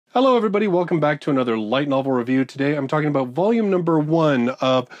Hello everybody, welcome back to another light novel review. Today I'm talking about volume number 1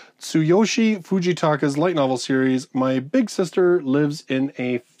 of Tsuyoshi Fujitaka's light novel series, My Big Sister Lives in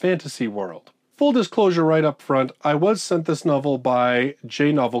a Fantasy World. Full disclosure right up front, I was sent this novel by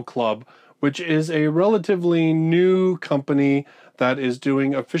J Novel Club, which is a relatively new company that is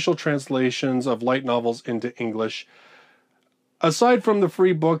doing official translations of light novels into English. Aside from the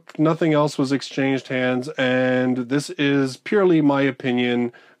free book, nothing else was exchanged hands, and this is purely my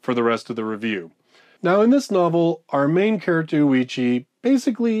opinion for the rest of the review. Now, in this novel, our main character, Yuichi,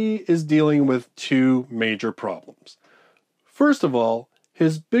 basically is dealing with two major problems. First of all,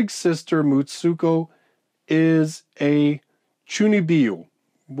 his big sister, Mutsuko, is a Chuunibyou,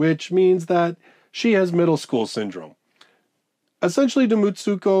 which means that she has middle school syndrome. Essentially, to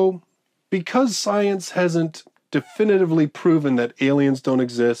Mutsuko, because science hasn't definitively proven that aliens don't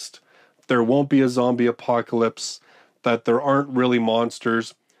exist, there won't be a zombie apocalypse, that there aren't really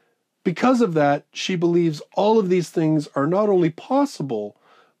monsters. Because of that, she believes all of these things are not only possible,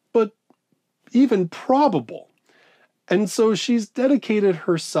 but even probable. And so she's dedicated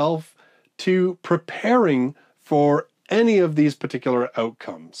herself to preparing for any of these particular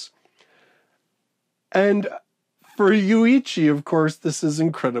outcomes. And for Yuichi, of course, this is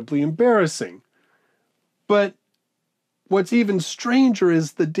incredibly embarrassing. But what's even stranger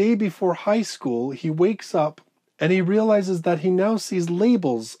is the day before high school, he wakes up and he realizes that he now sees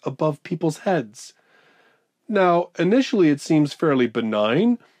labels above people's heads. Now, initially it seems fairly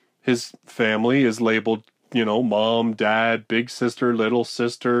benign. His family is labeled, mom, dad, big sister, little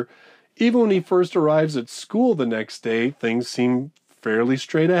sister. Even when he first arrives at school the next day, things seem fairly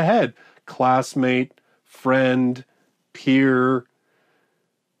straight ahead. Classmate, friend, peer.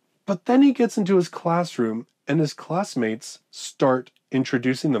 But then he gets into his classroom and his classmates start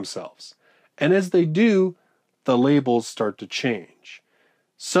introducing themselves. And as they do, the labels start to change.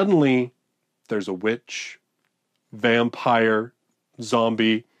 Suddenly, there's a witch, vampire,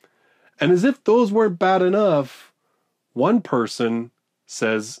 zombie, and as if those weren't bad enough, one person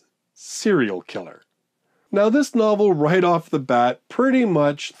says serial killer. Now, this novel, right off the bat, pretty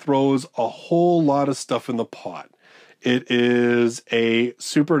much throws a whole lot of stuff in the pot. It is a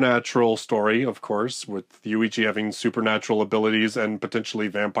supernatural story, of course, with Yuichi having supernatural abilities and potentially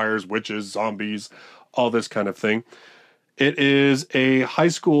vampires, witches, zombies, all this kind of thing. It is a high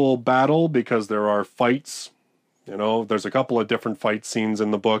school battle because there are fights. There's a couple of different fight scenes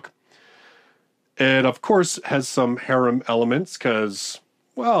in the book. It, of course, has some harem elements because,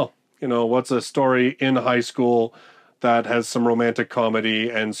 what's a story in high school that has some romantic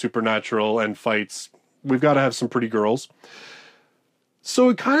comedy and supernatural and fights? We've got to have some pretty girls. So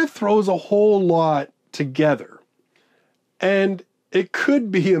it kind of throws a whole lot together. And it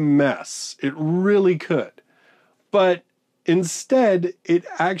could be a mess. It really could. But instead, it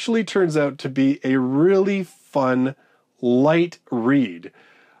actually turns out to be a really fun, light read.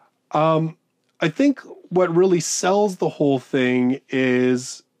 I think what really sells the whole thing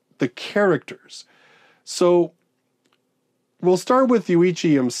is the characters. So we'll start with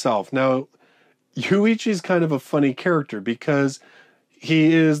Yuichi himself. Now, Yuichi's kind of a funny character because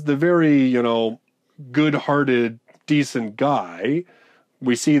he is the very, good-hearted, decent guy.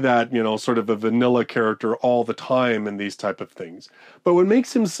 We see that, sort of a vanilla character all the time in these type of things. But what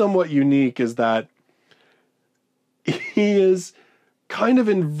makes him somewhat unique is that he is kind of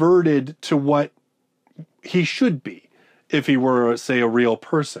inverted to what he should be if he were, say, a real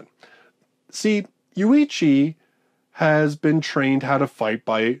person. See, Yuichi has been trained how to fight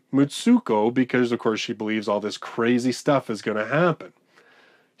by Mutsuko because, of course, she believes all this crazy stuff is going to happen.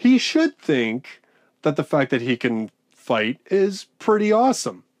 He should think that the fact that he can fight is pretty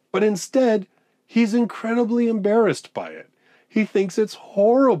awesome, but instead, he's incredibly embarrassed by it. He thinks it's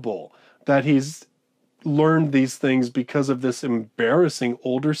horrible that he's learned these things because of this embarrassing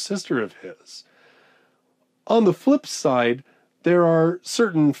older sister of his. On the flip side, there are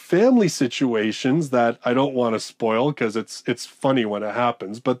certain family situations that I don't want to spoil because it's funny when it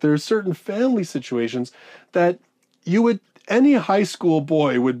happens, but there are certain family situations that any high school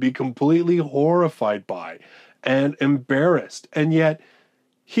boy would be completely horrified by and embarrassed, and yet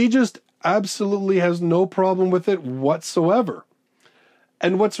he just absolutely has no problem with it whatsoever.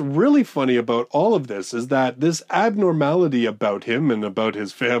 And what's really funny about all of this is that this abnormality about him and about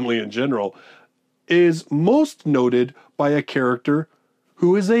his family in general is most noted by a character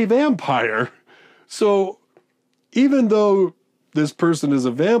who is a vampire. So even though this person is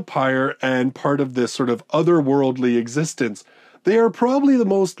a vampire and part of this sort of otherworldly existence, they are probably the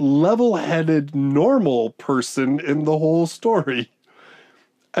most level-headed, normal person in the whole story.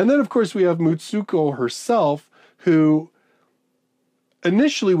 And then, of course, we have Mutsuko herself, who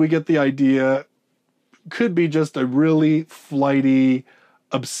initially we get the idea could be just a really flighty,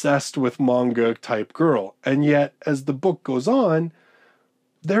 obsessed with manga type girl. And yet, as the book goes on,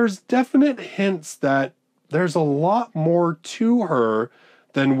 there's definite hints that there's a lot more to her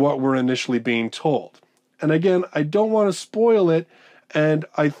than what we're initially being told. And again, I don't want to spoil it, and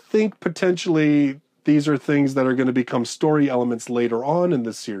I think potentially these are things that are going to become story elements later on in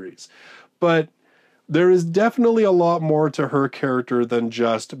the series. But there is definitely a lot more to her character than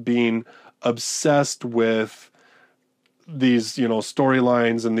just being obsessed with these,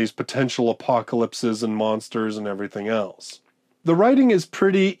 storylines and these potential apocalypses and monsters and everything else. The writing is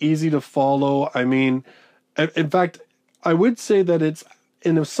pretty easy to follow. I mean, in fact, I would say that it's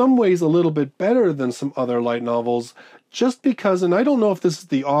in some ways a little bit better than some other light novels, just because, and I don't know if this is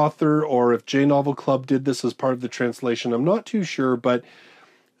the author or if J Novel Club did this as part of the translation, I'm not too sure, but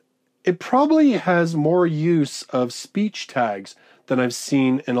it probably has more use of speech tags than I've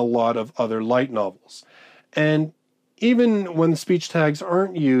seen in a lot of other light novels. And even when speech tags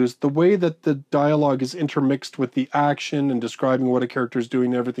aren't used, the way that the dialogue is intermixed with the action and describing what a character is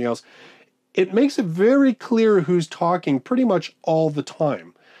doing and everything else, it makes it very clear who's talking pretty much all the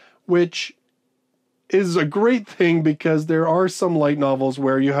time, which is a great thing because there are some light novels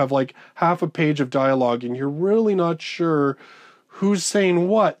where you have like half a page of dialogue and you're really not sure who's saying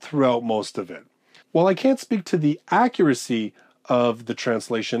what throughout most of it. While I can't speak to the accuracy of the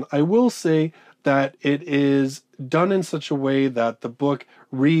translation, I will say that it is done in such a way that the book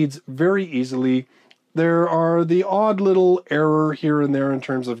reads very easily. There are the odd little error here and there in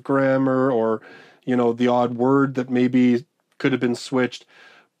terms of grammar or, the odd word that maybe could have been switched.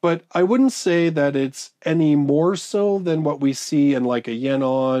 But I wouldn't say that it's any more so than what we see in like a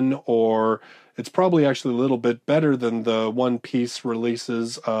Yen-On, or it's probably actually a little bit better than the One Piece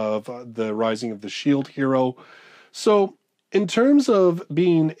releases of the Rising of the Shield Hero. So in terms of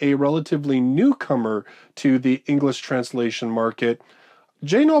being a relatively newcomer to the English translation market,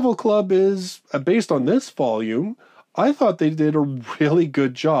 J Novel Club is, based on this volume, I thought they did a really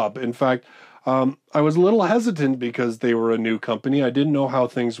good job. In fact, I was a little hesitant because they were a new company. I didn't know how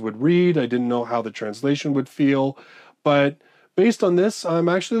things would read. I didn't know how the translation would feel. But based on this, I'm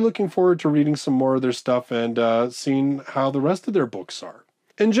actually looking forward to reading some more of their stuff and seeing how the rest of their books are.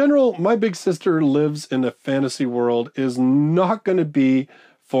 In general, My Big Sister Lives in a Fantasy World is not going to be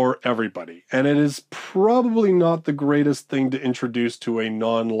for everybody, and it is probably not the greatest thing to introduce to a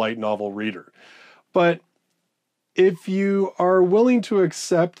non-light novel reader. But if you are willing to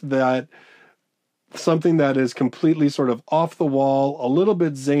accept that something that is completely sort of off the wall, a little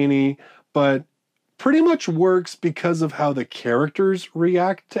bit zany, but pretty much works because of how the characters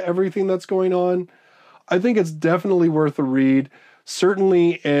react to everything that's going on, I think it's definitely worth a read.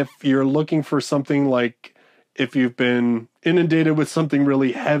 Certainly if you're looking for something like, if you've been inundated with something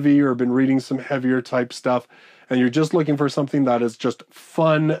really heavy or been reading some heavier type stuff, and you're just looking for something that is just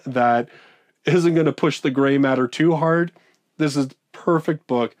fun, that isn't going to push the gray matter too hard, this is a perfect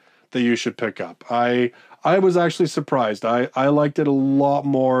book that you should pick up. I was actually surprised. I liked it a lot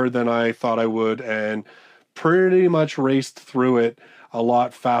more than I thought I would, and pretty much raced through it a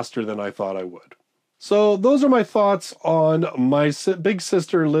lot faster than I thought I would. So those are my thoughts on My Big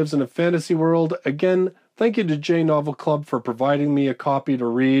Sister Lives in a Fantasy World. Again, thank you to J Novel Club for providing me a copy to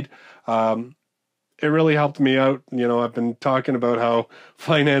read. It really helped me out. I've been talking about how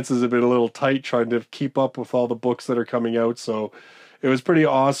finances have been a little tight trying to keep up with all the books that are coming out. So it was pretty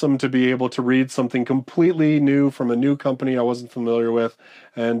awesome to be able to read something completely new from a new company I wasn't familiar with.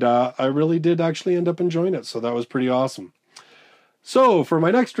 And I really did actually end up enjoying it. So that was pretty awesome. So for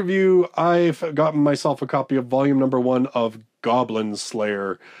my next review, I've gotten myself a copy of volume number 1 of Goblin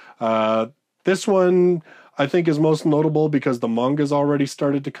Slayer. This one I think is most notable because the manga's already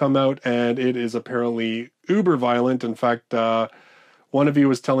started to come out and it is apparently uber violent. In fact, one of you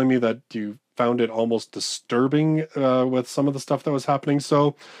was telling me that you found it almost disturbing with some of the stuff that was happening.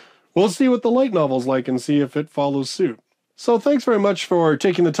 So we'll see what the light novel's like and see if it follows suit. So thanks very much for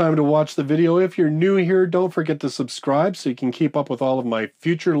taking the time to watch the video. If you're new here, don't forget to subscribe so you can keep up with all of my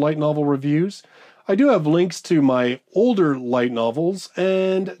future light novel reviews. I do have links to my older light novels,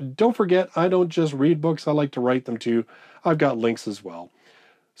 and don't forget, I don't just read books, I like to write them too. I've got links as well.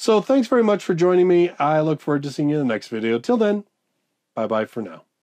 So thanks very much for joining me. I look forward to seeing you in the next video. Till then, bye-bye for now.